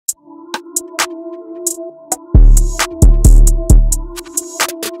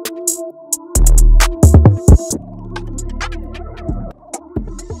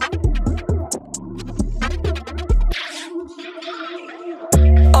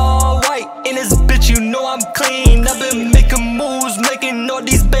bitch, you know I'm clean. I've been making moves, making all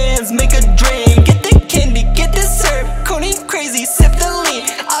these bands, make a dream. Get the candy, get the syrup, codeine crazy, sip the lean.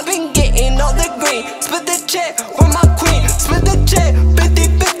 I've been getting all the green. Split the check with my queen. Split the check,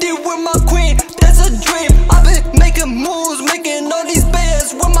 50-50 with my queen. That's a dream. I've been making moves, making all these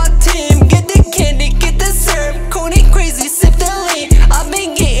bands with my team. Get the candy, get the syrup, codeine crazy, sip the lean. I've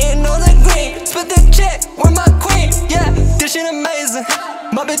been getting all the green. Split the check with my queen. Yeah, this shit amazing.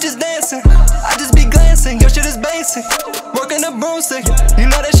 My bitch is dancing, I just be glancing. Your shit is basic, working a broomstick. You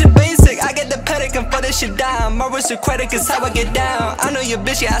know that shit basic. I get the pedic and for this shit down. My aristocratic is how I get down. I know your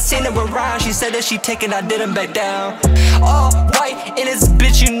bitch, yeah, I seen her around. She said that she taking, I didn't back down. All white in this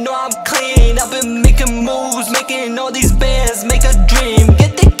bitch, you know I'm clean. I've been making moves, making all these bands, make a dream.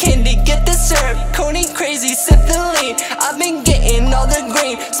 Get the candy, get the syrup, codeine crazy, sip the lean. I've been getting all the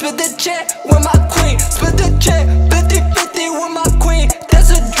green. Split the check with my queen. Split the check.